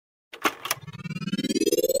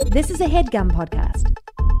This is a HeadGum podcast.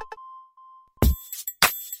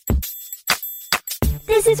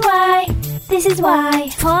 This is why.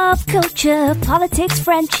 Pop culture, politics,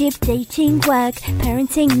 friendship, dating, work,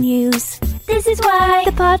 parenting news. This is why.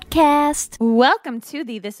 The podcast. Welcome to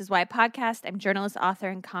the This Is Why podcast. I'm journalist, author,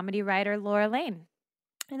 and comedy writer Laura Lane.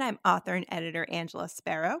 And I'm author and editor Angela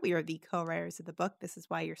Sparrow. We are the co-writers of the book, This Is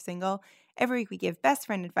Why You're Single. Every week we give best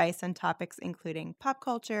friend advice on topics including pop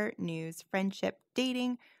culture, news, friendship,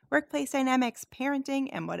 dating, workplace dynamics, parenting,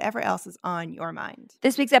 and whatever else is on your mind.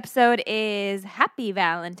 This week's episode is Happy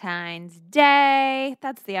Valentine's Day.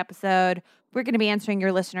 That's the episode. We're going to be answering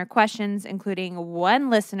your listener questions, including one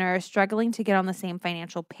listener struggling to get on the same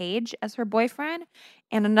financial page as her boyfriend,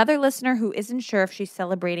 and another listener who isn't sure if she's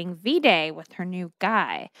celebrating V-Day with her new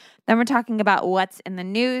guy. Then we're talking about what's in the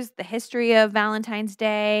news, the history of Valentine's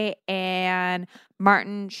Day, and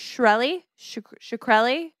Martin Shkreli.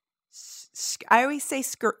 I always say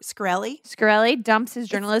Shkreli. Shkreli dumps his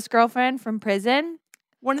journalist girlfriend from prison.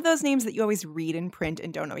 One of those names that you always read in print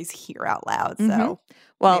and don't always hear out loud. So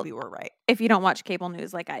maybe we're right. If you don't watch cable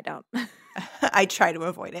news like I don't. I try to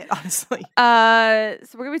avoid it, honestly.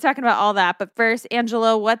 So we're going to be talking about all that. But first,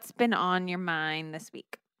 Angela, what's been on your mind this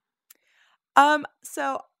week?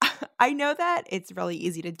 So I know that it's really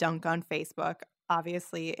easy to dunk on Facebook.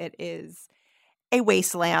 Obviously, it is a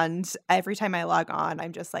wasteland. Every time I log on,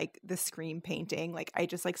 I'm just like the screen painting. Like I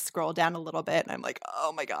just like scroll down a little bit and I'm like,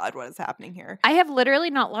 oh my God, what is happening here? I have literally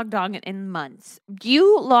not logged on in months. Do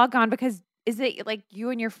you log on because is it like you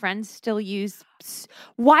and your friends still use?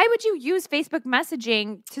 Why would you use Facebook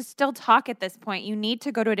messaging to still talk at this point? You need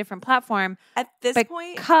to go to a different platform At this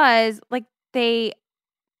point, because like they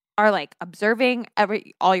are like observing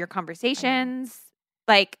all your conversations.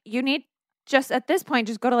 Like you need just at this point,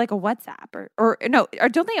 just go to like a WhatsApp or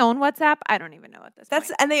don't they own WhatsApp? I don't even know at this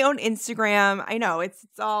point. And they own Instagram. I know it's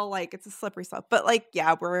all like it's a slippery slope. But like,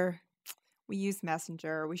 yeah, we use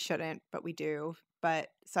Messenger. We shouldn't, but we do. But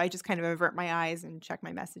so I just kind of avert my eyes and check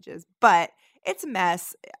my messages. But it's a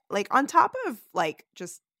mess. Like on top of like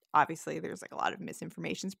just obviously there's like a lot of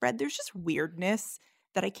misinformation spread. There's just weirdness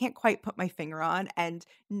that I can't quite put my finger on. And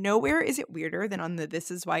nowhere is it weirder than on the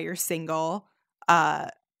This Is Why You're Single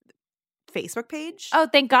Facebook page. Oh,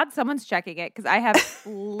 thank God someone's checking it because I have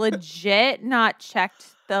legit not checked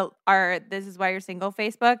our This Is Why You're Single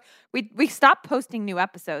Facebook. We stopped posting new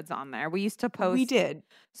episodes on there. We used to post. We did.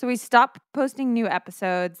 So we stopped posting new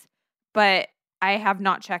episodes, but I have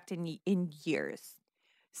not checked in years.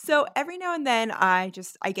 So every now and then I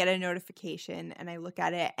get a notification and I look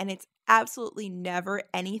at it and it's absolutely never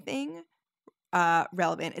anything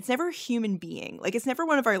relevant. It's never a human being. Like it's never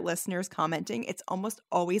one of our listeners commenting. It's almost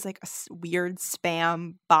always like a weird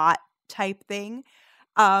spam bot type thing.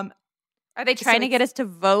 Are they trying to get us to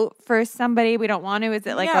vote for somebody we don't want to? Is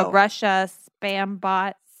it like a Russia spam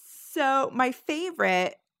bot? So my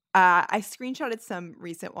favorite, I screenshotted some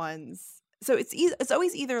recent ones. So it's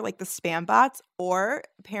always either like the spam bots or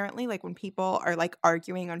apparently like when people are like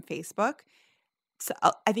arguing on Facebook. So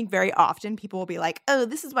I think very often people will be like, oh,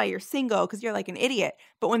 this is why you're single because you're like an idiot.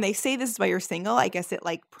 But when they say this is why you're single, I guess it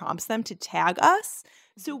like prompts them to tag us.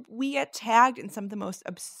 So we get tagged in some of the most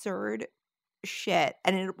absurd shit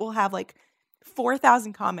and it will have like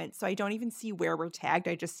 4,000 comments. So I don't even see where we're tagged.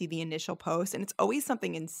 I just see the initial post and it's always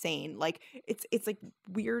something insane. Like it's like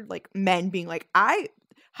weird like men being like,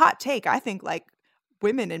 hot take, I think like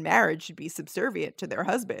women in marriage should be subservient to their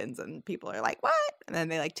husbands, and people are like, what? And then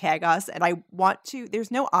they like tag us, and there's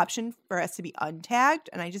no option for us to be untagged,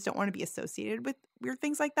 and I just don't want to be associated with weird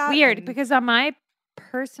things like that. Weird, because on my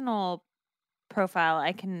personal profile,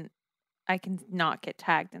 I can not get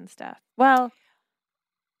tagged and stuff. Well,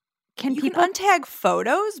 you can untag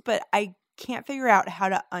photos, but I can't figure out how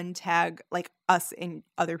to untag like us in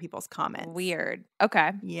other people's comments. Weird.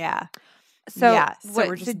 Okay. Yeah. So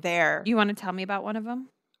we're just there. You want to tell me about one of them?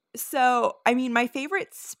 So, I mean, my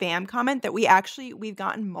favorite spam comment that we've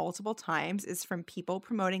gotten multiple times is from people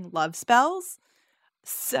promoting love spells.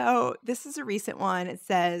 So this is a recent one. It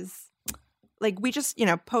says, like, we just,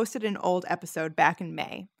 posted an old episode back in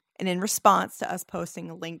May. And in response to us posting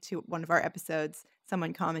a link to one of our episodes,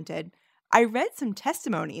 someone commented, I read some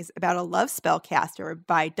testimonies about a love spell caster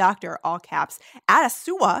by Dr. all caps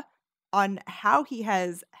Adesua on how he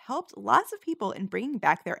has helped lots of people in bringing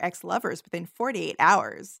back their ex-lovers within 48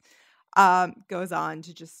 hours. Goes on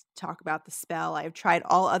to just talk about the spell. I have tried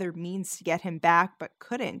all other means to get him back, but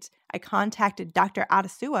couldn't. I contacted Dr.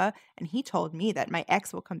 Adesua, and he told me that my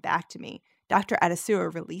ex will come back to me. Dr.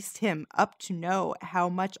 Adesua released him up to know how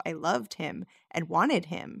much I loved him and wanted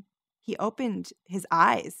him. He opened his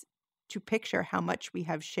eyes to picture how much we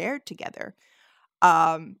have shared together.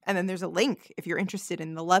 And then there's a link if you're interested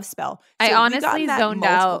in the love spell. I So we've honestly gotten that zoned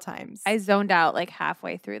multiple out. times. I zoned out like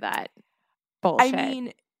halfway through that bullshit. I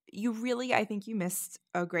mean, I think you missed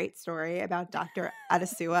a great story about Dr.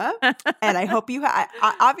 Adesua. And I hope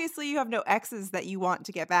obviously you have no exes that you want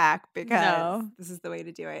to get back because this is the way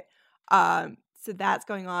to do it. So that's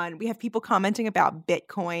going on. We have people commenting about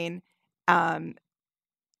Bitcoin. And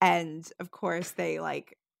of course they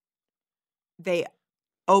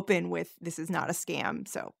open with, this is not a scam.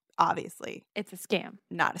 So obviously it's a scam.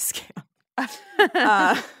 Not a scam.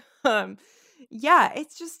 Yeah,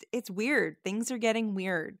 it's weird. Things are getting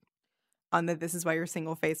weird on the This Is Why You're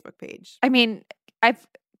Single Facebook page. I mean,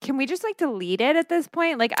 can we just like delete it at this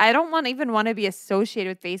point? Like, I don't even want to be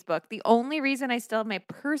associated with Facebook. The only reason I still have my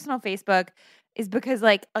personal Facebook is because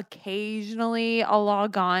like occasionally I'll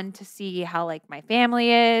log on to see how like my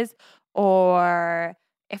family is, or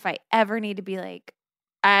if I ever need to be like,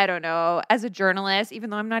 I don't know, as a journalist,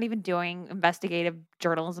 even though I'm not even doing investigative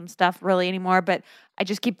journalism stuff really anymore, but I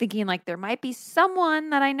just keep thinking like there might be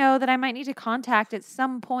someone that I know that I might need to contact at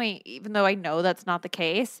some point, even though I know that's not the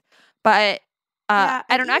case. But I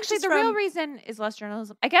don't know. Actually, the real reason is less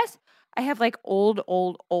journalism. I guess I have like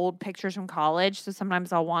old pictures from college. So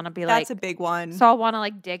sometimes I'll want to be like, that's a big one. So I'll want to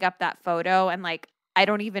like dig up that photo and like, I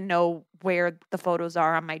don't even know where the photos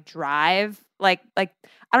are on my drive. Like I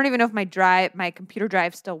don't even know if my computer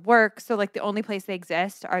drive still works. So like the only place they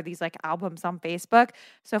exist are these like albums on Facebook.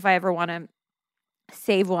 So if I ever want to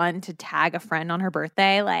save one to tag a friend on her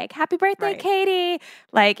birthday, like happy birthday, Katie,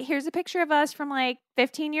 like here's a picture of us from like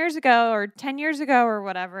 15 years ago or 10 years ago or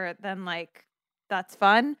whatever, then like that's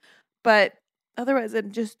fun. But otherwise I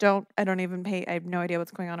don't even pay. I have no idea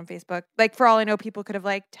what's going on Facebook. Like for all I know, people could have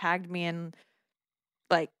like tagged me in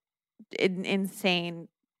like insane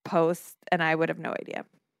posts and I would have no idea.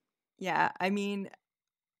 Yeah, I mean,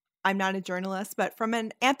 I'm not a journalist, but from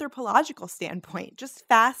an anthropological standpoint, just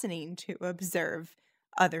fascinating to observe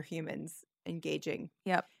other humans engaging.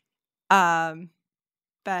 Yep.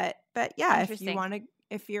 But yeah,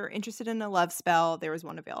 if you're interested in a love spell, there is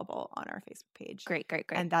one available on our Facebook page. Great.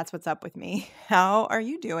 And that's what's up with me. How are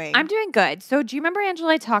you doing? I'm doing good. So do you remember,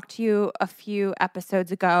 Angela, I talked to you a few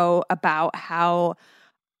episodes ago about how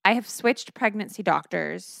I have switched pregnancy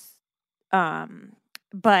doctors.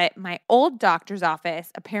 But my old doctor's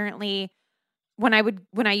office, apparently when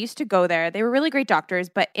I used to go there, they were really great doctors,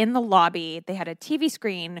 but in the lobby, they had a TV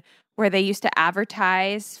screen where they used to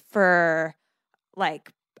advertise for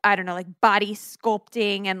like, I don't know, like body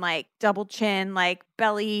sculpting and like double chin, like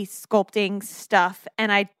belly sculpting stuff.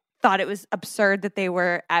 And I thought it was absurd that they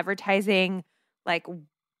were advertising like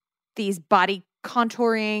these body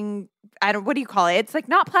contouring, what do you call it? It's like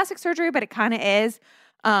not plastic surgery, but it kind of is.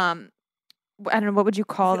 I don't know, what would you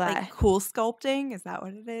call that? Like cool sculpting? Is that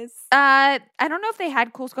what it is? I don't know if they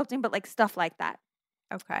had cool sculpting, but like stuff like that.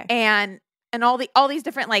 Okay. And all these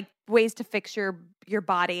different like ways to fix your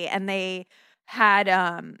body, and they had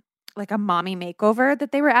like a mommy makeover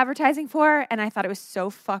that they were advertising for, and I thought it was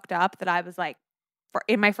so fucked up that I was like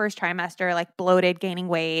in my first trimester, like bloated, gaining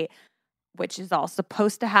weight, which is all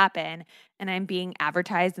supposed to happen, and I'm being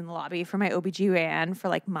advertised in the lobby for my OBGYN for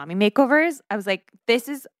like mommy makeovers. I was like, this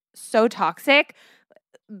is so toxic.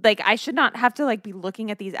 Like I should not have to like be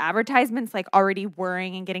looking at these advertisements like already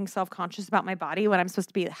worrying and getting self-conscious about my body when I'm supposed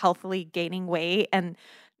to be healthily gaining weight and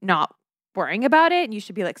not worrying about it. And you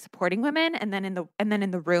should be like supporting women. And then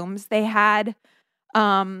in the rooms they had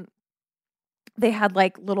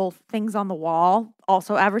like little things on the wall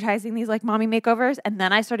also advertising these like mommy makeovers. And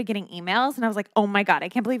then I started getting emails and I was like, oh my God, I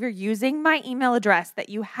can't believe you're using my email address that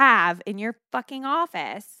you have in your fucking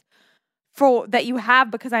office that you have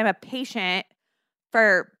because I'm a patient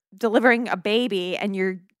for delivering a baby, and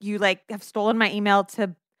you like have stolen my email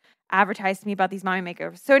to advertise to me about these mommy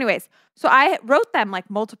makeovers. So anyways, so I wrote them like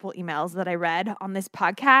multiple emails that I read on this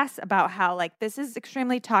podcast about how like this is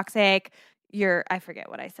extremely toxic. I forget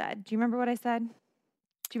what I said. Do you remember what I said?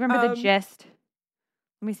 Do you remember the gist?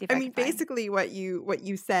 Let me see if I can find. Basically what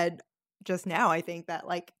you said just now, I think that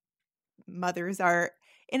like mothers are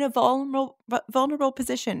in a vulnerable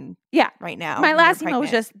position right now. My last email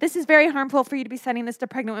was just, this is very harmful for you to be sending this to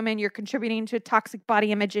pregnant women. You're contributing to toxic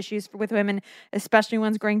body image issues with women, especially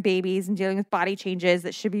ones growing babies and dealing with body changes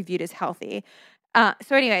that should be viewed as healthy.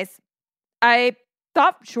 So anyways, I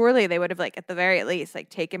thought surely they would have like at the very least like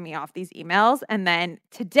taken me off these emails. And then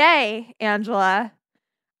today, Angela,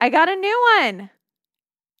 I got a new one.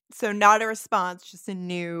 So not a response, just a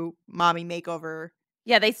new mommy makeover.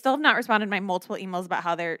 Yeah, they still have not responded to my multiple emails about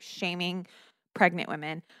how they're shaming pregnant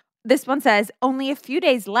women. This one says, only a few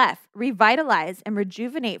days left. Revitalize and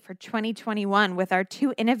rejuvenate for 2021 with our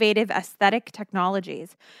 2 innovative aesthetic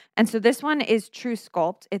technologies. And so this one is True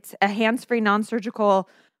Sculpt. It's a hands-free, non-surgical.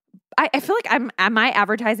 I feel like am I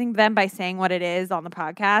advertising them by saying what it is on the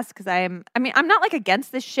podcast? Because I'm not like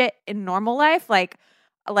against this shit in normal life. Like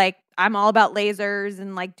I'm all about lasers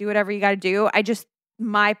and like do whatever you got to do.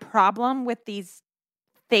 My problem with these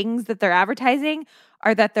things that they're advertising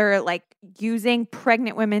are that they're like using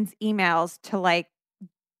pregnant women's emails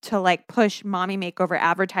to push mommy makeover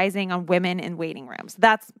advertising on women in waiting rooms.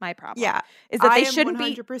 That's my problem. Yeah. Is that they I am shouldn't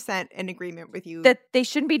 100% in agreement with you. that they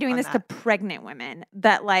shouldn't be doing on this to that. pregnant women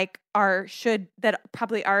that that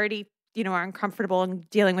probably already, are uncomfortable and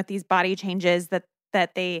dealing with these body changes that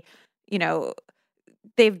they,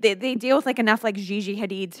 they deal with like enough like Gigi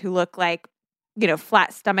Hadids who look like,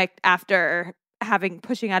 flat stomached after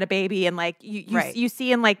pushing out a baby, and like Right. you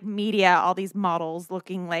see in like media all these models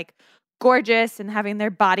looking like gorgeous and having their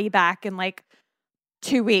body back in like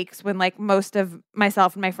 2 weeks, when like most of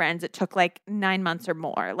myself and my friends it took like 9 months or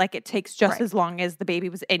more. Like it takes just Right. as long as the baby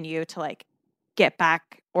was in you to like get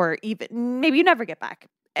back, or even maybe you never get back.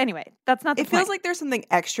 Anyway, that's not the It point. feels like there's something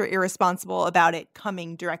extra irresponsible about it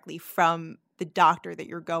coming directly from the doctor that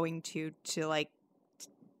you're going to like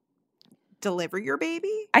deliver your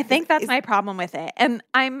baby. I think that's Is- my problem with it. And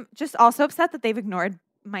I'm just also upset that they've ignored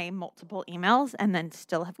my multiple emails and then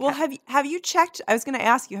still have Well, kept. have you checked? I was going to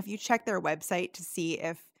ask you, have you checked their website to see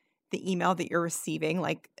if the email that you're receiving,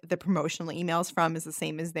 like the promotional emails from, is the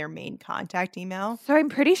same as their main contact email? So I'm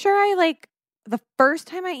pretty sure the first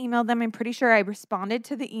time I emailed them, I'm pretty sure I responded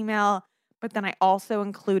to the email, but then I also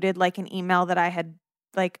included like an email that I had,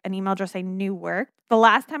 like an email address I knew worked. The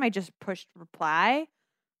last time I just pushed reply.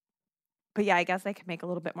 But yeah, I guess I could make a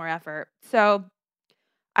little bit more effort. So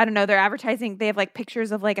I don't know. They're advertising. They have like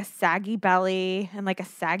pictures of like a saggy belly and like a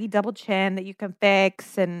saggy double chin that you can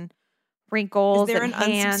fix, and wrinkles Is there and an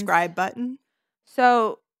hands. unsubscribe button?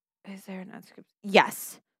 So is there an unsubscribe?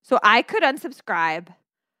 Yes. So I could unsubscribe,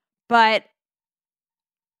 but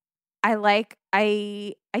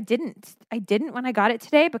I didn't when I got it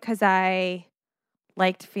today because I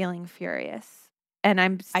liked feeling furious. And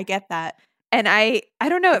I get that. I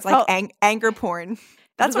don't know. It's like anger porn.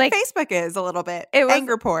 That's what like- Facebook is a little bit. It was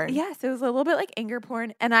Anger porn. Yes, it was a little bit like anger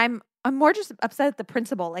porn, and I'm more just upset at the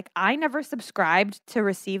principle. Like I never subscribed to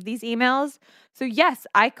receive these emails, so yes,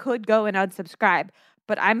 I could go and unsubscribe,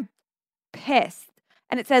 but I'm pissed.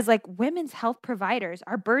 And it says like women's health providers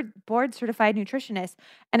are board certified nutritionists,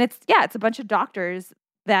 and it's a bunch of doctors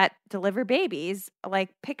that deliver babies. Like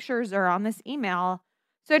pictures are on this email.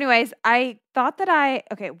 So, anyways, I thought that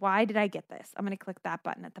why did I get this? I'm going to click that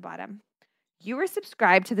button at the bottom. You were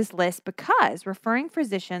subscribed to this list because referring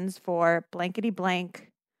physicians for blankety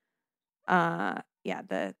blank, the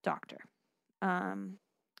doctor.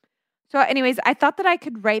 So anyways, I thought that I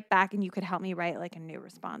could write back and you could help me write like a new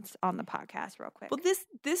response on the podcast real quick. Well, this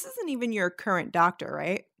isn't even your current doctor,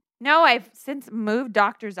 right? No, I've since moved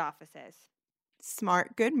doctor's offices.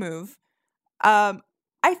 Smart, good move. I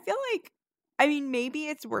feel like, maybe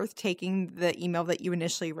it's worth taking the email that you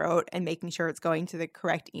initially wrote and making sure it's going to the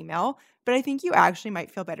correct email. But I think you actually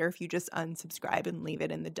might feel better if you just unsubscribe and leave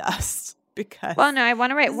it in the dust. Because well, no, I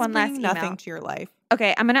want to write this is one last bringing email. nothing to your life.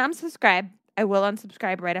 Okay, I'm going to unsubscribe. I will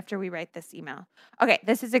unsubscribe right after we write this email. Okay,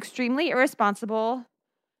 this is extremely irresponsible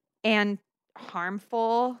and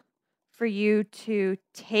harmful for you to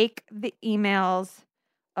take the emails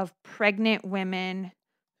of pregnant women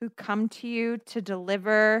who come to you to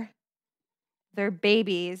deliver their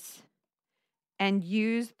babies and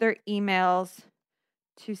use their emails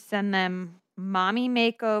to send them mommy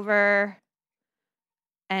makeover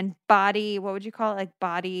and body, what would you call it? Like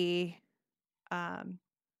body, mommy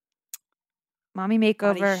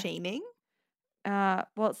makeover. Body shaming?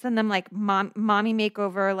 Well, send them like mommy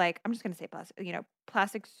makeover. Like I'm just gonna say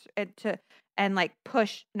plastics and like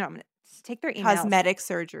push. No, I'm gonna take their emails. Cosmetic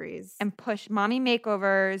surgeries. And push mommy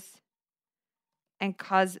makeovers and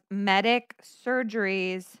cosmetic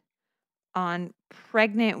surgeries on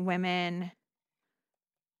pregnant women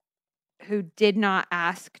who did not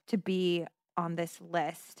ask to be on this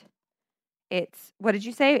list. It's, what did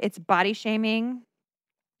you say? It's body shaming.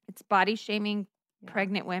 It's body shaming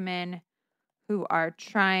pregnant women who are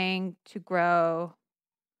trying to grow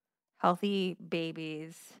healthy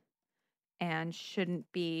babies and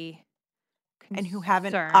shouldn't be concerned. And who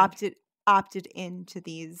haven't opted into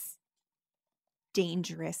these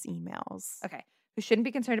dangerous emails. Okay. Who shouldn't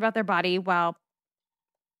be concerned about their body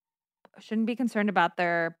shouldn't be concerned about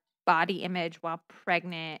their body image while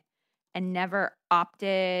pregnant and never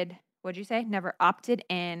opted, what'd you say? Never opted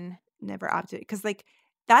in. Never opted. Because like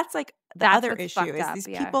that's like the That's other what's issue fucked is up, these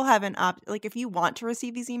yeah. people haven't like if you want to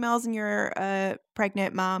receive these emails and you're a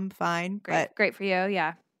pregnant mom, fine. But Great for you,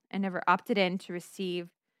 yeah. I never opted in to receive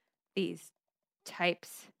these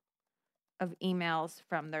types of emails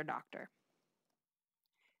from their doctor.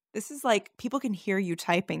 this is like people can hear you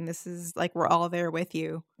typing. This is like we're all there with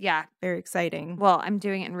you. Yeah. Very exciting. Well, I'm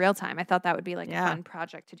doing it in real time. I thought that would be like a Yeah. fun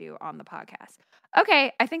project to do on the podcast.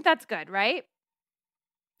 Okay, I think that's good, right?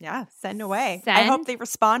 Yeah, send away. I hope Send. they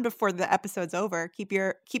respond before the episode's over. Keep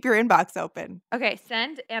your inbox open. Okay,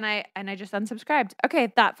 send, and I just unsubscribed.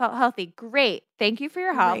 Okay, that felt healthy. Great. Thank you for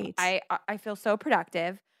your help. Great. I feel so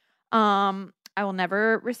productive. I will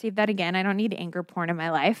never receive that again. I don't need anger porn in my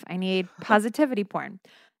life. I need positivity porn.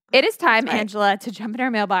 It is time, That's right. Angela, to jump in our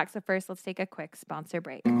mailbox. But first, let's take a quick sponsor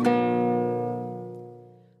break.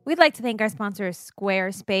 We'd like to thank our sponsor,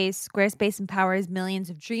 Squarespace. Squarespace empowers millions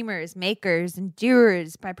of dreamers, makers, and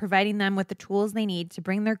doers by providing them with the tools they need to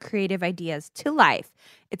bring their creative ideas to life.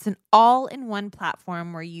 It's an all-in-one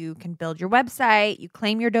platform where you can build your website, you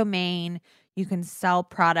claim your domain, you can sell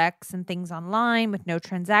products and things online with no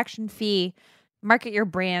transaction fee, market your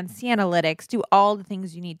brand, see analytics, do all the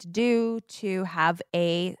things you need to do to have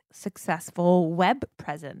a successful web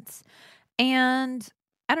presence. And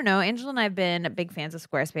I don't know, Angela and I have been big fans of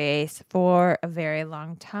Squarespace for a very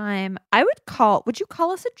long time. Would you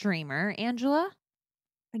call us a dreamer, Angela?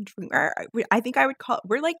 A dreamer. I think I would call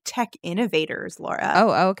we're like tech innovators, Laura.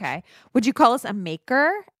 Oh, okay. Would you call us a maker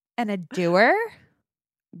and a doer?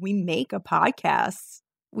 We make a podcast.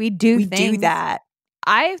 We do We things. do that.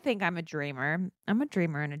 I think I'm a dreamer. I'm a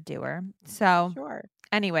dreamer and a doer. So, Sure.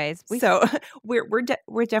 anyways, So we're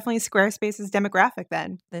definitely Squarespace's demographic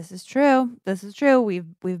then. This is true. This is true.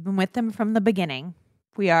 We've been with them from the beginning.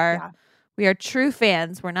 We are true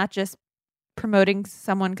fans. We're not just promoting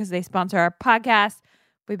someone because they sponsor our podcast.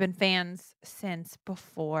 We've been fans since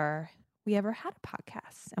before we ever had a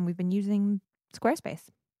podcast, and we've been using Squarespace.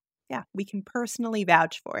 Yeah, we can personally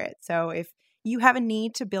vouch for it. So if you have a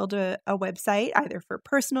need to build a website, either for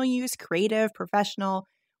personal use, creative, professional,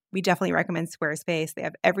 we definitely recommend Squarespace. They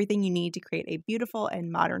have everything you need to create a beautiful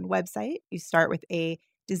and modern website. You start with a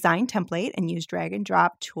design template and use drag and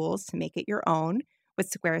drop tools to make it your own.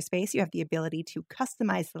 With Squarespace, you have the ability to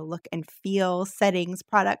customize the look and feel, settings,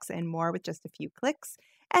 products, and more with just a few clicks.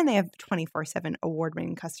 And they have 24/7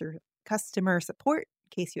 award-winning customer support in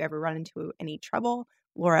case you ever run into any trouble.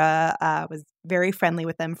 Laura was very friendly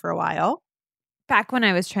with them for a while. Back when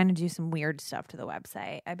I was trying to do some weird stuff to the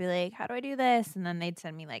website, I'd be like, how do I do this? And then they'd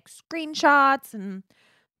send me like screenshots, and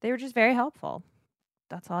they were just very helpful.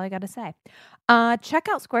 That's all I got to say. Check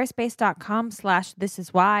out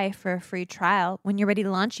squarespace.com/thisiswhy for a free trial. When you're ready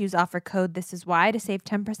to launch, use offer code thisiswhy to save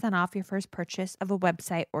 10% off your first purchase of a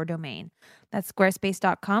website or domain. That's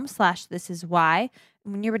squarespace.com/thisiswhy.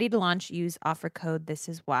 When you're ready to launch, use offer code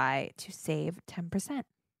thisiswhy to save 10%.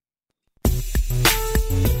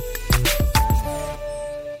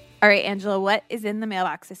 All right, Angela, what is in the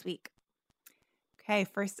mailbox this week? Okay,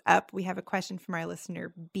 first up, we have a question from our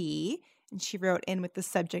listener, B. And she wrote in with the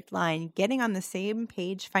subject line, getting on the same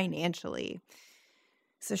page financially.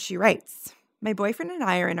 So she writes, my boyfriend and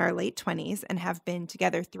I are in our late 20s and have been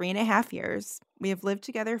together 3.5 years. We have lived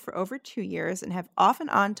together for over 2 years and have off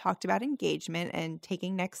and on talked about engagement and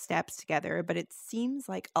taking next steps together, but it seems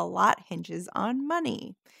like a lot hinges on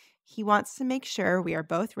money. He wants to make sure we are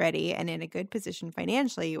both ready and in a good position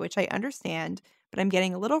financially, which I understand, but I'm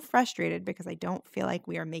getting a little frustrated because I don't feel like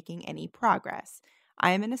we are making any progress.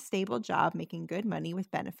 I am in a stable job making good money with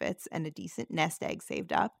benefits and a decent nest egg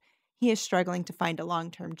saved up. He is struggling to find a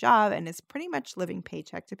long-term job and is pretty much living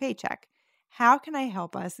paycheck to paycheck. How can I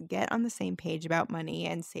help us get on the same page about money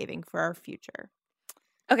and saving for our future?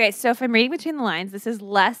 Okay, so if I'm reading between the lines, this is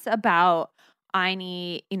less about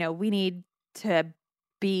we need to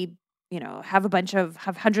be, have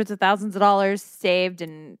hundreds of thousands of dollars saved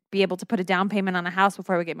and be able to put a down payment on a house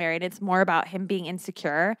before we get married. It's more about him being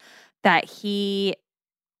insecure that he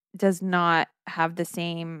does not have the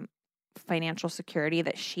same financial security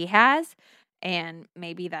that she has. And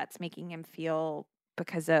maybe that's making him feel,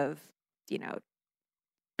 because of,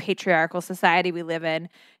 patriarchal society we live in,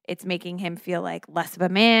 it's making him feel like less of a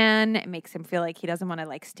man. It makes him feel like he doesn't want to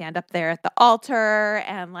like stand up there at the altar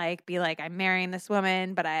and like be like, I'm marrying this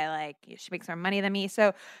woman, but she makes more money than me.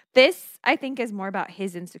 So this, I think, is more about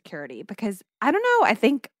his insecurity, because I don't know, I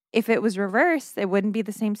think if it was reversed, it wouldn't be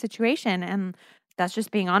the same situation. And that's just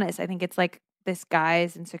being honest. I think it's like this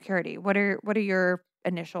guy's insecurity. What are your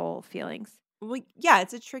initial feelings? Well, yeah,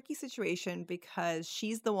 it's a tricky situation because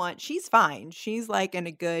she's fine. She's like in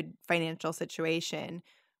a good financial situation,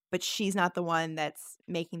 but she's not the one that's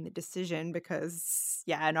making the decision because,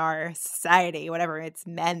 yeah, in our society, whatever, it's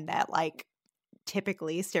men that like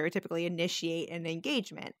stereotypically initiate an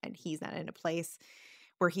engagement, and he's not in a place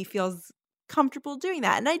where he feels comfortable doing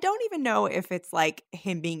that. And I don't even know if it's like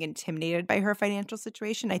him being intimidated by her financial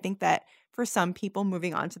situation. I think that for some people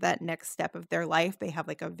moving on to that next step of their life, they have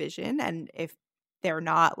like a vision. And if they're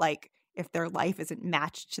not like, if their life isn't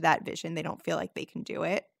matched to that vision, they don't feel like they can do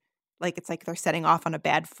it. Like it's like they're setting off on a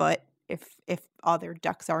bad foot if all their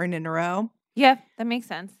ducks aren't in a row. Yeah, that makes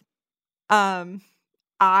sense.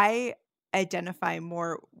 I identify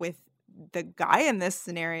more with the guy in this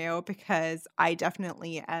scenario because I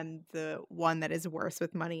definitely am the one that is worse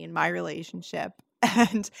with money in my relationship.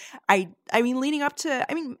 And I mean, leading up to,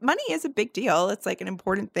 I mean, money is a big deal. It's like an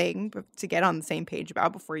important thing to get on the same page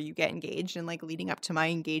about before you get engaged. And like leading up to my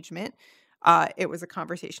engagement, it was a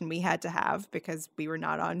conversation we had to have because we were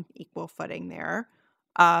not on equal footing there.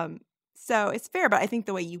 So it's fair, but I think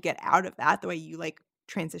the way you get out of that, the way you like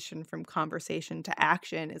transition from conversation to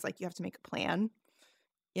action is like you have to make a plan.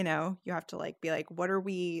 You know, you have to like be like, what are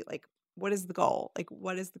we like? What is the goal? Like,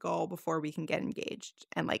 what is the goal before we can get engaged?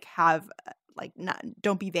 And like have like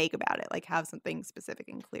don't be vague about it. Like have something specific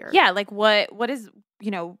and clear. Yeah, like what is,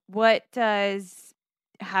 what does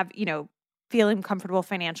have, feeling comfortable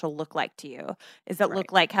financial look like to you? Does it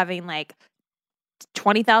look like having like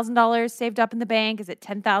 $20,000 saved up in the bank? Is it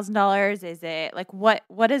 $10,000? Is it like what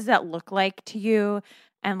does that look like to you?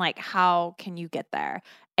 And like how can you get there?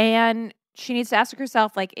 And she needs to ask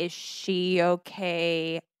herself, like, is she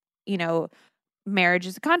okay? Marriage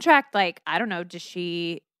is a contract. Like, I don't know,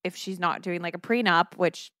 if she's not doing like a prenup,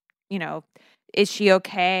 which, is she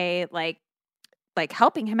okay like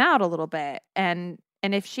helping him out a little bit? And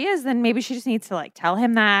if she is, then maybe she just needs to like tell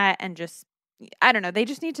him that and just, I don't know, they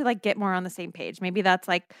just need to like get more on the same page. Maybe that's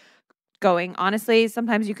like honestly,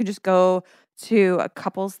 sometimes you can just go to a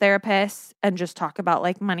couples therapist and just talk about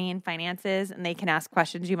like money and finances, and they can ask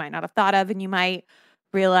questions you might not have thought of, and you might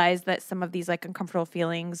realize that some of these like uncomfortable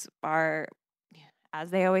feelings are,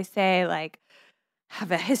 as they always say, like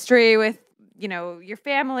have a history with, your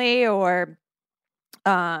family or,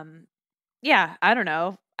 yeah, I don't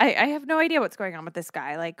know. I have no idea what's going on with this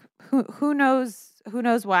guy. Like who knows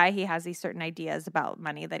why he has these certain ideas about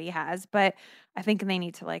money that he has, but I think they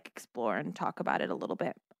need to like explore and talk about it a little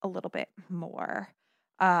bit more.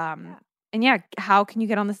 And yeah, how can you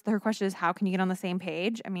get on this? Her question is, how can you get on the same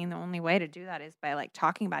page? I mean, the only way to do that is by like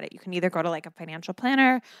talking about it. You can either go to like a financial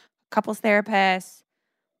planner, couples therapist.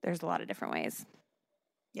 There's a lot of different ways.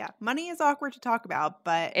 Yeah, money is awkward to talk about,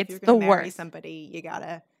 but if It's you're going the to marry worst. somebody, you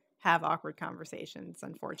gotta have awkward conversations,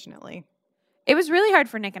 unfortunately. It was really hard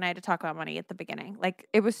for Nick and I to talk about money at the beginning. Like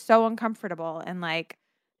it was so uncomfortable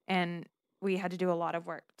and we had to do a lot of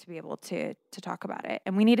work to be able to talk about it.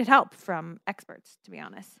 And we needed help from experts, to be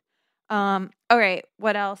honest. All right,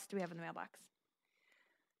 what else do we have in the mailbox?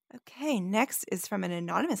 Okay, next is from an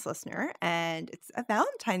anonymous listener, and it's a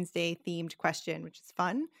Valentine's Day themed question, which is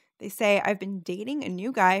fun. They say, I've been dating a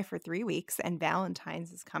new guy for 3 weeks and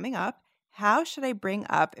Valentine's is coming up. How should I bring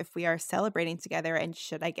up if we are celebrating together, and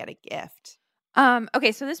should I get a gift?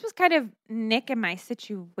 Okay, so this was kind of Nick and my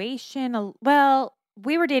situation. Well,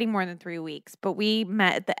 we were dating more than 3 weeks, but we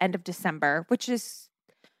met at the end of December, which is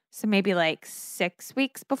so maybe like 6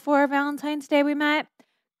 weeks before Valentine's Day we met,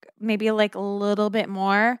 maybe like a little bit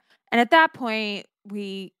more. And at that point,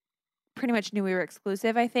 we pretty much knew we were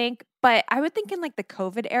exclusive, I think. But I would think in like the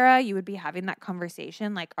COVID era, you would be having that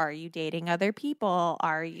conversation. Like, are you dating other people?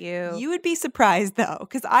 Are you? You would be surprised though,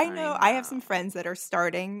 because I know I have some friends that are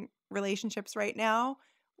starting relationships right now,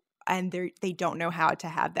 and they don't know how to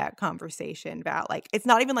have that conversation about like, it's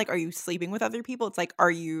not even like, are you sleeping with other people? It's like,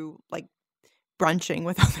 are you like brunching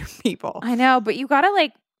with other people? I know, but you gotta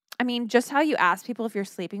like, I mean, just how you ask people if you're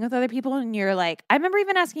sleeping with other people, and you're like, I remember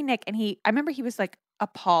even asking Nick, and I remember he was like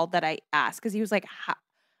appalled that I asked, because he was like,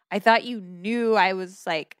 I thought you knew. I was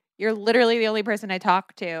like, you're literally the only person I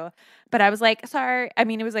talk to. But I was like, sorry. I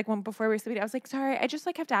mean, it was like before we were sleeping, I was like, sorry, I just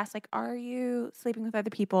like have to ask, like, are you sleeping with other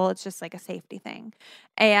people? It's just like a safety thing.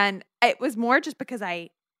 And it was more just because I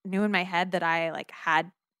knew in my head that I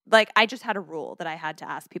I just had a rule that I had to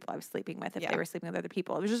ask people I was sleeping with if they were sleeping with other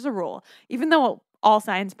people. It was just a rule. Even though all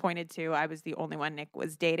signs pointed to I was the only one Nick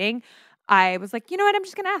was dating, I was like, you know what? I'm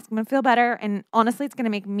just going to ask. I'm going to feel better. And honestly, it's going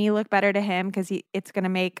to make me look better to him, because it's going to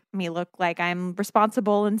make me look like I'm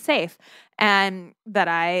responsible and safe. And that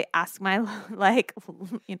I ask my like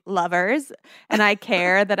lovers, and I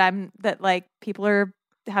care that like people are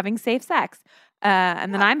having safe sex.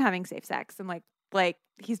 And then I'm having safe sex. And like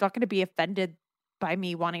he's not going to be offended by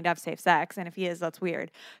me wanting to have safe sex. And if he is, that's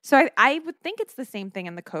weird. So I would think it's the same thing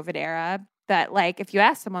in the COVID era that like, if you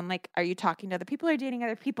ask someone like, are you talking to other people or dating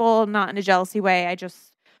other people? Not in a jealousy way. I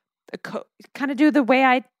just kind of do the way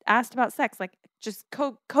I asked about sex, like just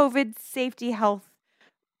COVID safety health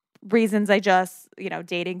reasons. I just,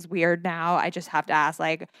 dating's weird now. I just have to ask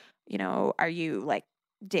like, are you like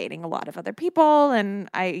dating a lot of other people? And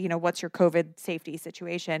what's your COVID safety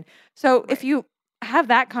situation? So if you have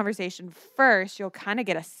that conversation first, you'll kind of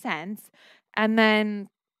get a sense. And then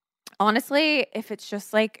honestly, if it's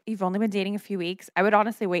just like you've only been dating a few weeks, I would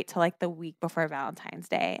honestly wait till like the week before Valentine's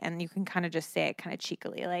Day. And you can kind of just say it kind of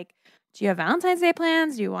cheekily. Like, do you have Valentine's Day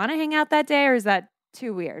plans? Do you want to hang out that day? Or is that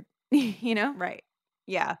too weird? Right.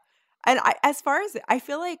 Yeah. And I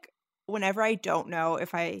feel like whenever I don't know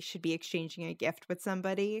if I should be exchanging a gift with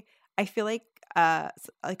somebody, I feel like a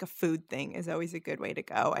food thing is always a good way to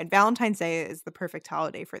go. And Valentine's Day is the perfect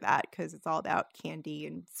holiday for that because it's all about candy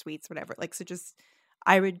and sweets, whatever. Like, so just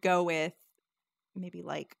I would go with maybe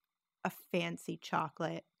like a fancy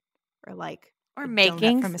chocolate or like or a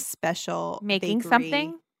making donut from a special making bakery.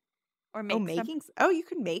 Something. Or you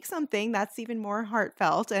could make something that's even more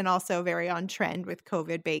heartfelt and also very on trend with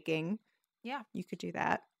COVID baking. Yeah. You could do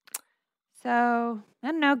that. So, I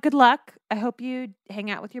don't know. Good luck. I hope you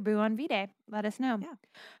hang out with your boo on V-Day. Let us know. Yeah.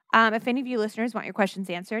 If any of you listeners want your questions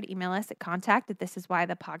answered, email us at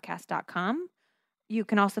contact@thisiswhythepodcast.com. You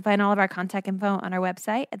can also find all of our contact info on our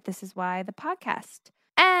website at This Is Why the Podcast.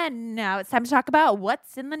 And now it's time to talk about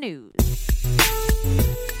what's in the news.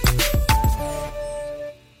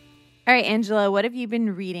 All right, Angela, what have you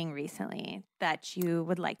been reading recently that you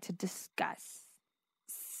would like to discuss?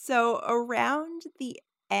 So around the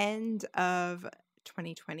end of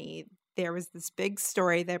 2020, there was this big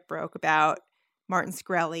story that broke about Martin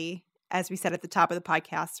Shkreli. As we said at the top of the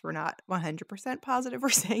podcast, we're not 100% positive we're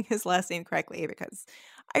saying his last name correctly because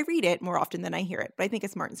I read it more often than I hear it, but I think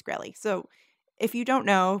it's Martin Shkreli. So if you don't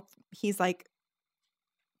know, he's like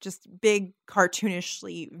just big,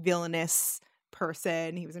 cartoonishly villainous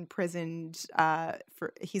person. He was imprisoned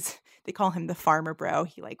they call him the farmer bro.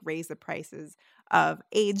 He like raised the prices of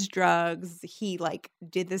AIDS drugs. He like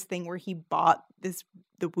did this thing where he bought the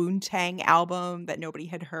Wu-Tang album that nobody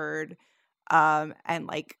had heard and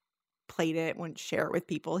like played it, wouldn't share it with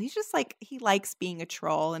people. He's just like, he likes being a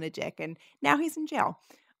troll and a dick, and now he's in jail.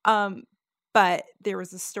 But there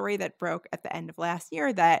was a story that broke at the end of last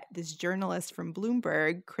year that this journalist from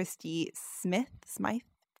Bloomberg, Christy,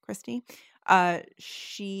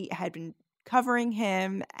 she had been covering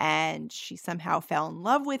him and she somehow fell in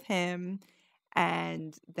love with him.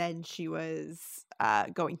 And then she was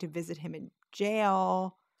going to visit him in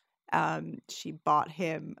jail. She bought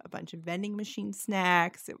him a bunch of vending machine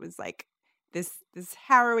snacks. It was like this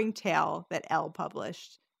harrowing tale that Elle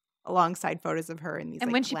published alongside photos of her in these. And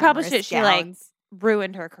like, when she published it, gowns. she like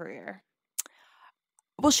ruined her career.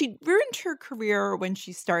 Well, she ruined her career when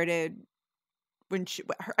she started.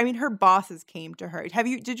 Her bosses came to her.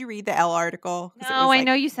 Did you read the Elle article? No, I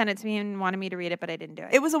know you sent it to me and wanted me to read it, but I didn't do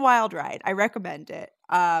it. It was a wild ride. I recommend it.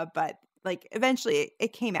 But like eventually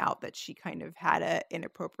it came out that she kind of had an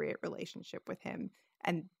inappropriate relationship with him,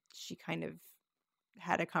 and she kind of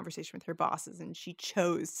had a conversation with her bosses and she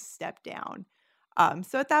chose to step down.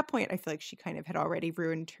 So at that point, I feel like she kind of had already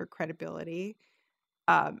ruined her credibility.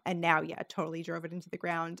 And now, totally drove it into the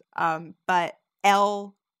ground. But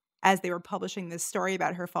Elle, as they were publishing this story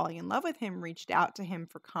about her falling in love with him, reached out to him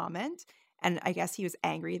for comment. And I guess he was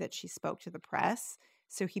angry that she spoke to the press.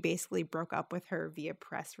 So he basically broke up with her via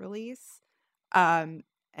press release.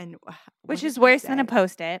 Which is worse than a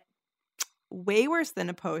Post-it. Way worse than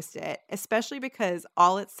a Post-it, especially because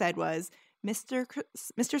all it said was, Mr.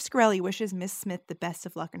 Shkreli wishes Miss Smith the best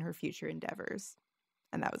of luck in her future endeavors.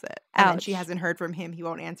 And that was it. And then she hasn't heard from him. He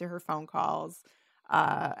won't answer her phone calls.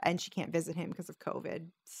 And she can't visit him because of COVID.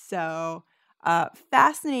 So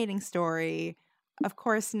fascinating story. Of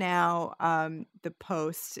course, now the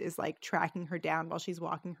Post is like tracking her down while she's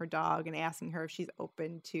walking her dog and asking her if she's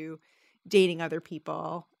open to dating other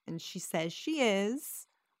people. And she says she is.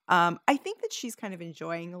 I think that she's kind of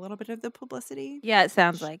enjoying a little bit of the publicity. Yeah, it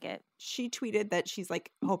sounds like it. She tweeted that she's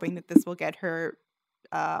like hoping that this will get her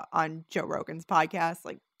on Joe Rogan's podcast.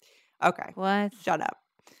 Like, okay. What? Shut up.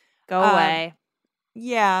 Go away.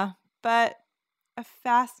 Yeah, but a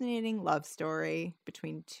fascinating love story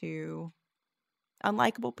between two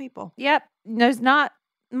unlikable people. Yep. There's not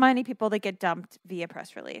many people that get dumped via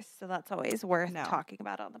press release, so that's always worth talking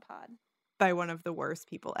about on the pod. By one of the worst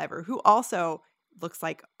people ever, who also looks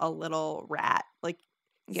like a little rat. Like,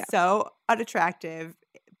 so unattractive,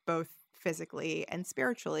 both physically and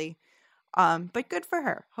spiritually. But good for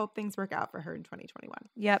her. Hope things work out for her in 2021.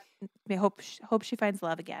 Yep. I hope she finds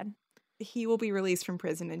love again. He will be released from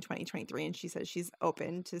prison in 2023, and she says she's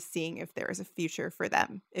open to seeing if there is a future for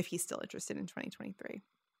them if he's still interested in 2023.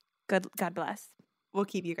 Good. God bless. We'll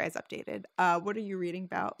keep you guys updated. What are you reading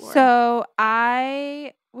about, Laura? So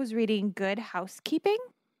I was reading Good Housekeeping,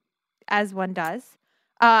 as one does.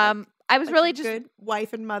 I was Like really a just good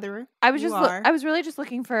wife and mother. I was really just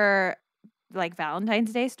looking for like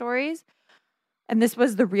Valentine's Day stories, and this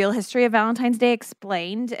was the real history of Valentine's Day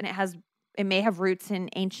explained, and it may have roots in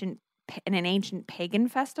an ancient pagan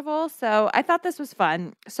festival. So I thought this was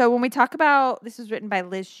fun. So when we talk about, this was written by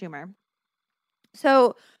Liz Schumer.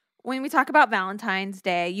 So when we talk about Valentine's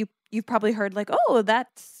Day, you've probably heard like, oh,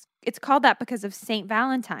 it's called that because of Saint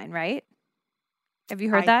Valentine, right? Have you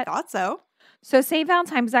heard that? I thought so. So Saint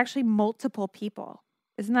Valentine was actually multiple people.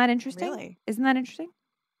 Isn't that interesting? Really? Isn't that interesting?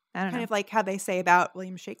 I don't know. Kind of like how they say about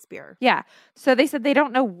William Shakespeare. Yeah. So they said they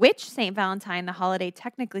don't know which St. Valentine the holiday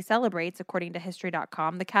technically celebrates, according to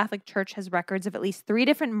History.com. The Catholic Church has records of at least 3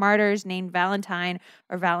 different martyrs named Valentine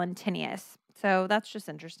or Valentinius. So that's just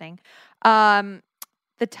interesting.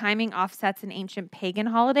 The timing offsets an ancient pagan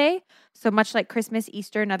holiday. So much like Christmas,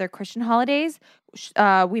 Easter, and other Christian holidays,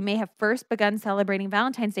 we may have first begun celebrating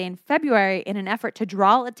Valentine's Day in February in an effort to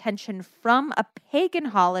draw attention from a pagan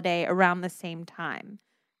holiday around the same time.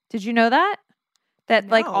 Did you know that? That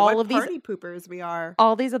like No, all what of these party poopers we are.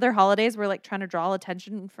 all these other holidays were like trying to draw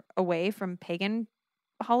attention away from pagan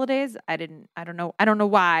holidays. I don't know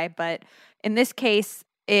why, but in this case,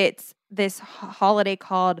 it's this holiday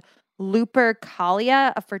called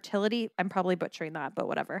Lupercalia, a fertility. I'm probably butchering that, but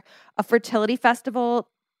whatever. A fertility festival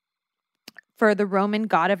for the Roman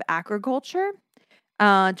god of agriculture.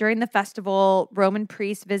 During the festival, Roman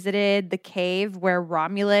priests visited the cave where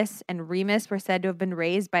Romulus and Remus were said to have been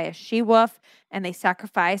raised by a she-wolf, and they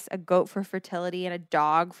sacrificed a goat for fertility and a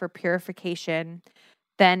dog for purification.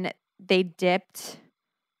 Then they dipped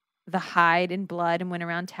the hide in blood and went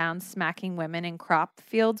around town smacking women in crop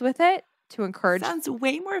fields with it to encourage. Sounds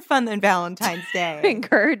way more fun than Valentine's Day.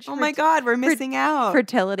 encourage. Oh my God, we're missing out.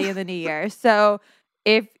 Fertility in the new year. So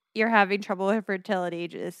if you're having trouble with fertility,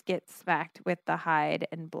 just get smacked with the hide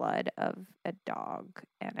and blood of a dog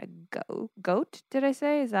and a goat. Did I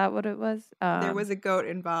say? Is that what it was? There was a goat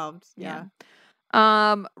involved. Yeah.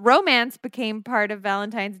 Romance became part of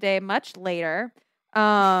Valentine's Day much later.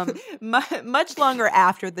 Much longer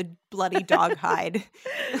after the bloody dog hide.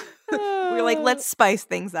 We're like, let's spice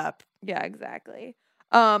things up. Yeah, exactly.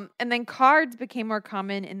 And then cards became more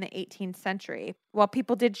common in the 18th century. While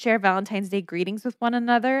people did share Valentine's Day greetings with one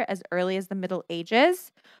another as early as the Middle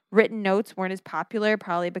Ages, written notes weren't as popular,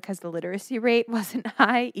 probably because the literacy rate wasn't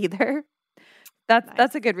high either.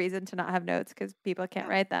 That's a good reason to not have notes because people can't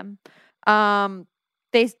write them.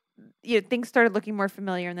 Things started looking more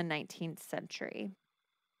familiar in the 19th century.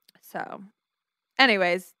 So,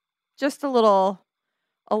 anyways, just a little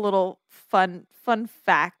fun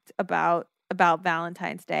fact about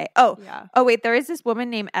Valentine's Day. Oh wait, there is this woman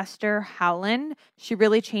named Esther Howland. She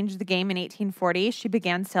really changed the game in 1840. She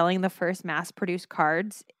began selling the first mass-produced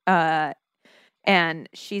cards, and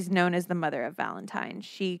she's known as the mother of Valentine.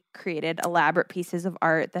 She created elaborate pieces of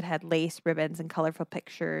art that had lace, ribbons, and colorful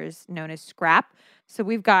pictures known as scrap. So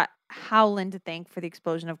we've got Howland to thank for the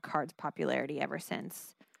explosion of cards' popularity ever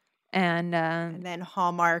since. And then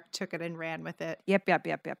Hallmark took it and ran with it. Yep.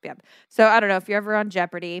 So I don't know if you're ever on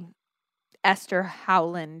Jeopardy. Esther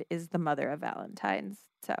Howland is the mother of Valentine's.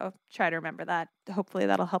 So try to remember that. Hopefully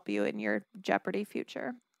that'll help you in your Jeopardy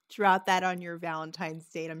future. Drop that on your Valentine's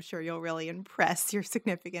date. I'm sure you'll really impress your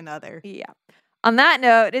significant other. Yeah. On that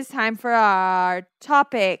note, it's time for our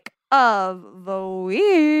topic of the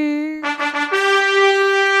week.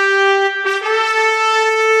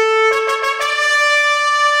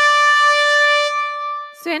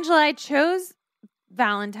 So Angela, I chose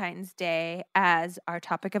Valentine's Day as our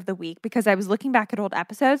topic of the week because I was looking back at old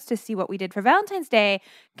episodes to see what we did for Valentine's Day.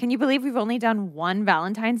 Can you believe we've only done one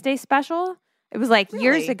Valentine's Day special? It was like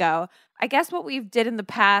years ago. I guess what we've did in the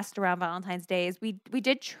past around Valentine's Day is we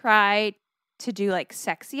did try to do like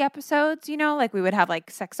sexy episodes, like we would have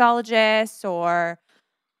like sexologists or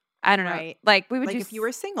I don't know. Right. Like we would like do if you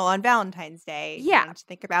were single on Valentine's Day, Yeah. you wanted to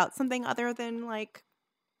think about something other than like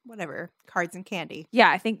whatever, cards and candy.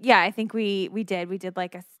 I think we did. We did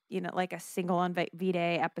like a single on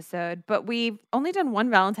V-Day episode, but we've only done one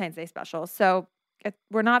Valentine's Day special. So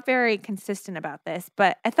we're not very consistent about this,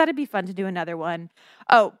 but I thought it'd be fun to do another one.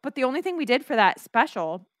 Oh, but the only thing we did for that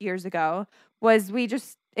special years ago was we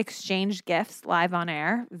just exchanged gifts live on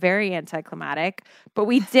air. Very anticlimactic. But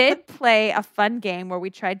we did play a fun game where we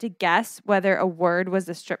tried to guess whether a word was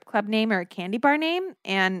a strip club name or a candy bar name.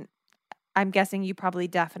 And I'm guessing you probably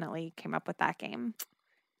definitely came up with that game.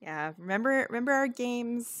 Yeah. Remember our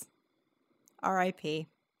games? R.I.P.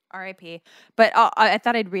 R.I.P. But I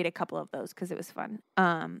thought I'd read a couple of those because it was fun.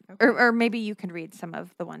 Okay. Or maybe you can read some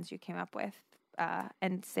of the ones you came up with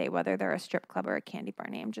and say whether they're a strip club or a candy bar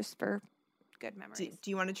name just for good memories.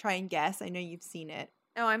 Do you want to try and guess? I know you've seen it.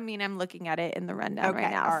 No, I mean, I'm looking at it in the rundown right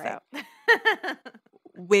Okay, now. all right. So.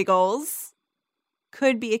 Wiggles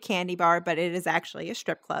could be a candy bar, but it is actually a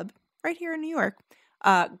strip club right here in New York.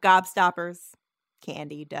 Gobstoppers,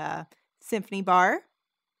 candy, duh. Symphony Bar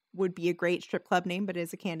would be a great strip club name, but it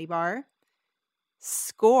is a candy bar.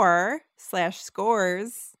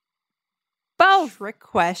 Score/scores. Both. Trick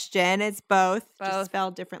question. It's both. Both. Just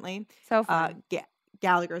spelled differently. So fun.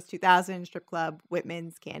 Gallagher's 2000 strip club.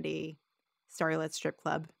 Whitman's candy. Starlet's strip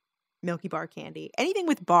club. Milky Bar candy. Anything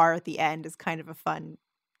with bar at the end is kind of a fun,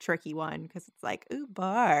 tricky one because it's like, ooh,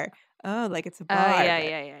 bar. Oh, like it's a bar.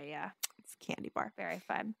 Yeah. It's candy bar. Very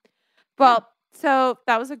fun. Well, so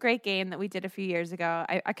that was a great game that we did a few years ago.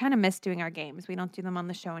 I kind of miss doing our games. We don't do them on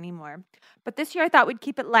the show anymore. But this year I thought we'd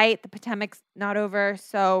keep it light. The pandemic's not over.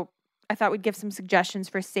 So I thought we'd give some suggestions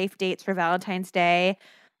for safe dates for Valentine's Day.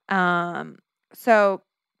 So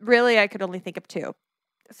really I could only think of two.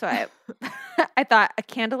 So I thought a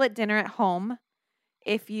candlelit dinner at home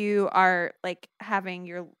if you are like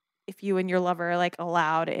if you and your lover are like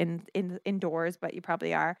allowed indoors, but you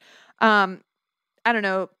probably are. I don't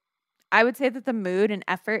know. I would say that the mood and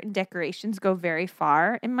effort and decorations go very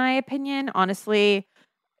far, in my opinion. Honestly,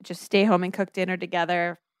 just stay home and cook dinner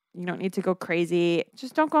together. You don't need to go crazy.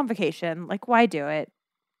 Just don't go on vacation. Like, why do it?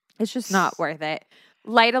 It's just not worth it.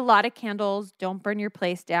 Light a lot of candles. Don't burn your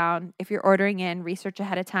place down. If you're ordering in, research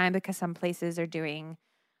ahead of time because some places are doing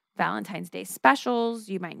Valentine's Day specials.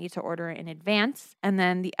 You might need to order it in advance. And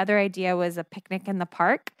then the other idea was a picnic in the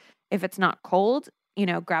park. If it's not cold,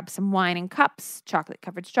 grab some wine and cups,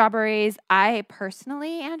 chocolate-covered strawberries. I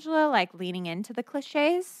personally, Angela, like leaning into the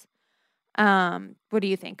cliches. What do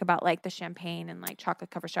you think about like the champagne and like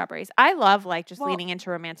chocolate-covered strawberries? I love like just leaning into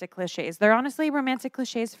romantic cliches. They're honestly romantic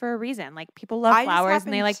cliches for a reason. Like people love flowers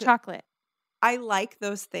and they like chocolate. I like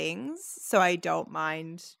those things, so I don't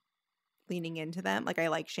mind leaning into them. Like I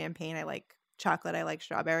like champagne, I like chocolate, I like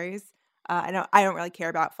strawberries. I don't really care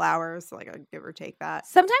about flowers, so like I give or take that.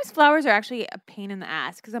 Sometimes flowers are actually a pain in the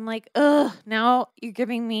ass because I'm like, ugh, now you're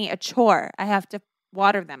giving me a chore. I have to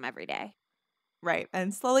water them every day. Right.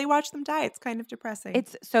 And slowly watch them die. It's kind of depressing.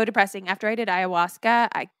 It's so depressing. After I did ayahuasca,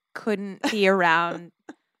 I couldn't be around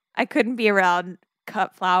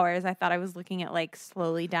cut flowers. I thought I was looking at like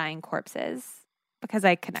slowly dying corpses because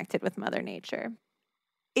I connected with Mother Nature.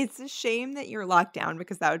 It's a shame that you're locked down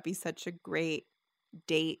because that would be such a great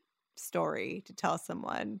date story to tell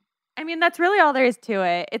someone. I mean, that's really all there is to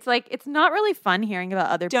it. It's like it's not really fun hearing about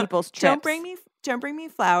other people's trips. Don't bring me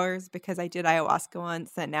flowers because I did ayahuasca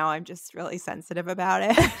once and now I'm just really sensitive about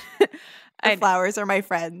it. The flowers are my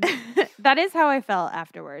friends. That is how I felt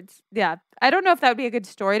afterwards. Yeah. I don't know if that would be a good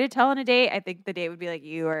story to tell on a date. I think the date would be like,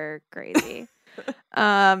 you are crazy.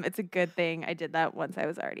 It's a good thing I did that once I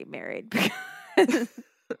was already married.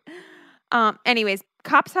 Anyways,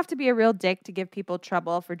 cops have to be a real dick to give people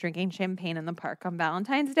trouble for drinking champagne in the park on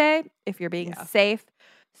Valentine's Day if you're being safe.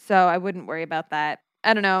 So I wouldn't worry about that.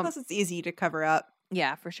 I don't know. Plus, it's easy to cover up.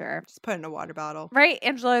 Yeah, for sure. Just put in a water bottle. Right,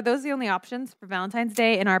 Angela, are those the only options for Valentine's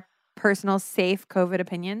Day in our personal safe COVID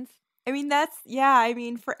opinions? I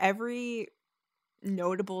mean, for every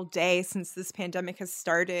notable day since this pandemic has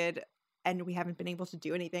started and we haven't been able to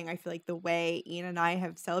do anything, I feel like the way Ian and I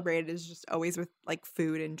have celebrated is just always with like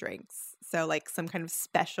food and drinks. So like some kind of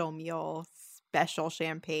special meal, special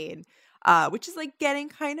champagne, which is like getting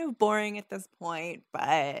kind of boring at this point,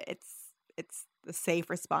 but it's the safe,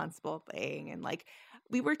 responsible thing. And like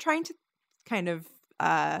we were trying to kind of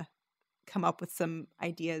come up with some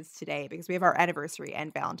ideas today because we have our anniversary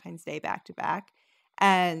and Valentine's Day back to back.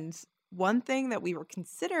 And one thing that we were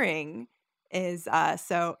considering is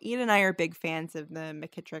so Ian and I are big fans of the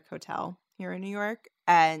McKittrick Hotel here in New York,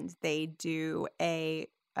 and they do a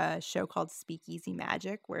show called Speakeasy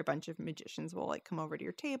Magic where a bunch of magicians will like come over to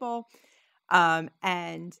your table.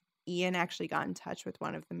 And Ian actually got in touch with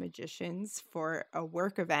one of the magicians for a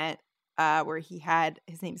work event where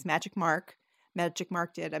his name's Magic Mark. Magic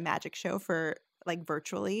Mark did a magic show for like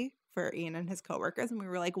virtually for Ian and his coworkers. And we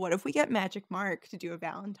were like, what if we get Magic Mark to do a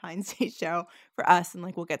Valentine's Day show for us? And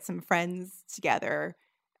like, we'll get some friends together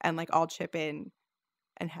and like all chip in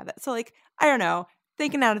and have that. So like, I don't know,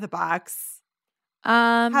 thinking out of the box.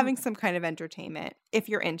 Having some kind of entertainment if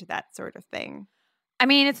you're into that sort of thing. I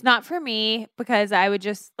mean, it's not for me because I would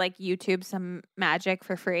just like YouTube some magic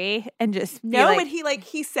for free and just be and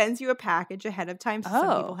he sends you a package ahead of time. So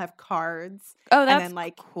some people have cards. Oh, that's and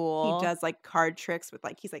then cool. He does like card tricks with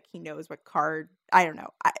he knows what card. I don't know.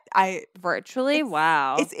 I virtually.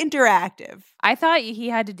 Wow, it's interactive. I thought he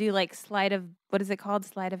had to do like sleight of what is it called?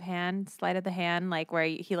 Sleight of the hand, like where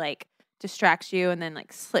he like distracts you and then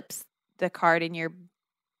like slips the card in your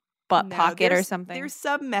butt pocket or something. There's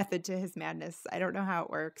some method to his madness. I don't know how it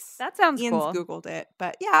works. That sounds Ian's cool. Googled it,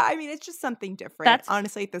 but yeah, I mean, it's just something different.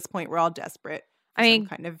 Honestly, at this point, we're all desperate. For some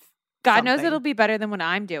kind of God knows it'll be better than what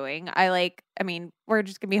I'm doing. We're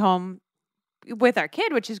just gonna be home with our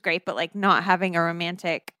kid, which is great, but like not having a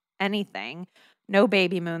romantic anything. No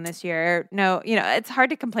baby moon this year. No, it's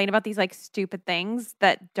hard to complain about these like stupid things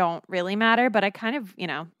that don't really matter, but I kind of,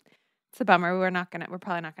 it's a bummer. We're not going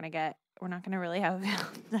to really have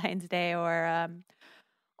Valentine's Day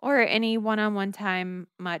or any one-on-one time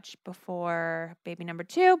much before baby number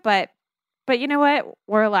 2, but you know what?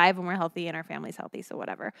 We're alive and we're healthy and our family's healthy, so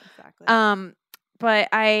whatever. Exactly. But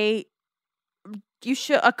a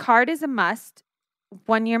card is a must.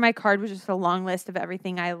 One year my card was just a long list of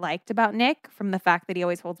everything I liked about Nick, from the fact that he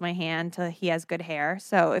always holds my hand to he has good hair.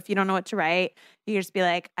 So if you don't know what to write, you just be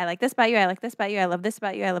like, I like this about you, I like this about you, I love this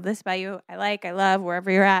about you, I love this about you, I love, wherever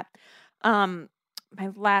you're at. What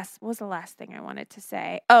was the last thing I wanted to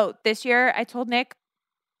say? Oh, this year I told Nick,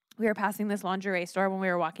 we were passing this lingerie store when we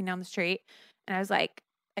were walking down the street, and I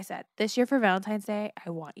said, this year for Valentine's Day, I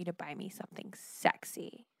want you to buy me something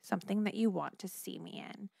sexy, something that you want to see me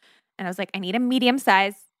in. And I was like, I need a medium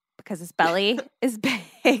size because his belly is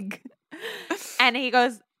big. And he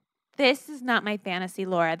goes, this is not my fantasy,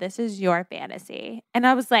 Laura. This is your fantasy. And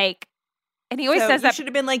I was like, and he always says that. You should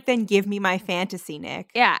have been like, then give me my fantasy, Nick.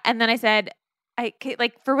 Yeah. And then I said,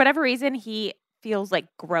 for whatever reason, he feels like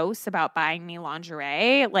gross about buying me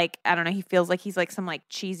lingerie. Like, I don't know. He feels like he's like some like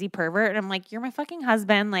cheesy pervert. And I'm like, you're my fucking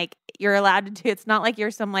husband. Like, you're allowed to do, it's not like you're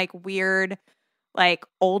some like weird, like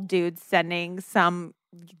old dude sending some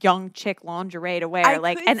young chick lingerie to wear. I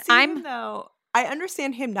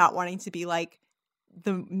understand him not wanting to be like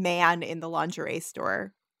the man in the lingerie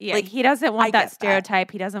store. Yeah, like he doesn't want that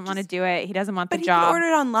stereotype. He doesn't want to do it. He doesn't want the job. But he can order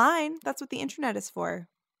it online. That's what the internet is for.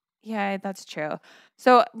 Yeah, that's true.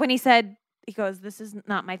 So when he said, he goes, this is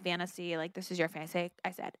not my fantasy. Like, this is your fantasy.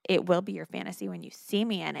 I said, it will be your fantasy when you see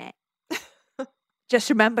me in it. Just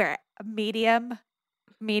remember, medium.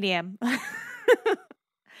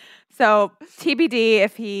 So TBD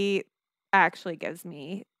if he actually gives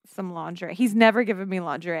me some lingerie. He's never given me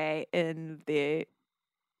lingerie in the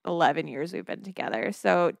 11 years we've been together.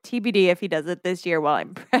 So TBD if he does it this year while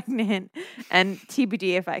I'm pregnant, and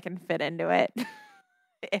TBD if I can fit into it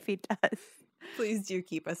if he does. Please do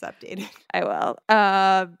keep us updated. I will.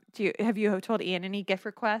 Have you told Ian any gift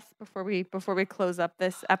requests before we close up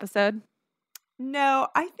this episode? No,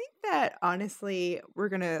 I think that honestly, we're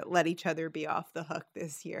going to let each other be off the hook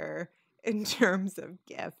this year in terms of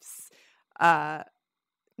gifts.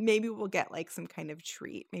 Maybe we'll get like some kind of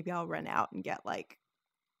treat. Maybe I'll run out and get like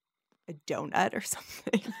a donut or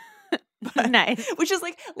something. Nice. Which is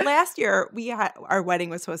like last year our wedding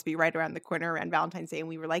was supposed to be right around the corner around Valentine's Day, and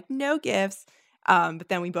we were like, no gifts. But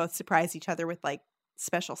then we both surprised each other with like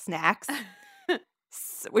special snacks.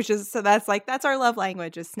 That's our love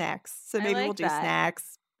language is snacks. So maybe we'll do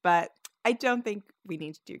snacks, but I don't think we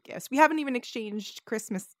need to do gifts. We haven't even exchanged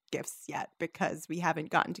Christmas gifts yet because we haven't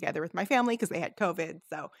gotten together with my family because they had COVID.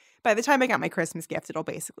 So by the time I got my Christmas gift, it'll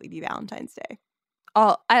basically be Valentine's Day.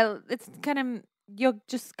 It's kind of, you'll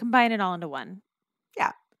just combine it all into one.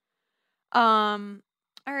 Yeah. All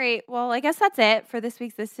right. Well, I guess that's it for this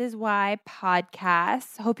week's This Is Why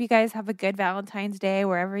podcast. Hope you guys have a good Valentine's Day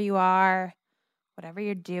wherever you are. Whatever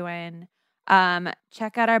you're doing.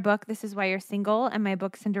 Check out our book, This Is Why You're Single, and my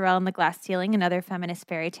book, Cinderella and the Glass Ceiling and Other Feminist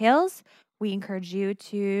Fairy Tales. We encourage you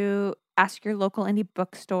to ask your local indie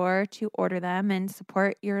bookstore to order them and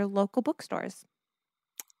support your local bookstores.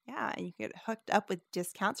 Yeah, and you get hooked up with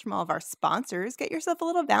discounts from all of our sponsors. Get yourself a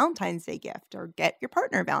little Valentine's Day gift or get your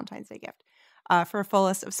partner a Valentine's Day gift. For a full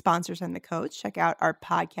list of sponsors and the codes, check out our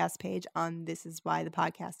podcast page on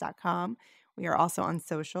thisiswhythepodcast.com. We are also on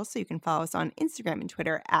social, so you can follow us on Instagram and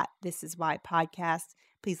Twitter at thisiswhypodcast.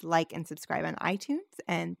 Please like and subscribe on iTunes,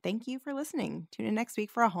 and thank you for listening. Tune in next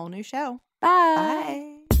week for a whole new show.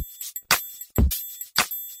 Bye. Bye.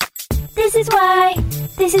 This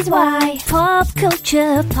is why. Pop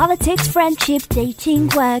culture, politics, friendship, dating,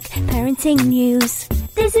 work, parenting news.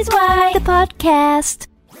 This is why the podcast.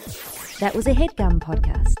 That was a HeadGum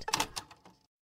podcast.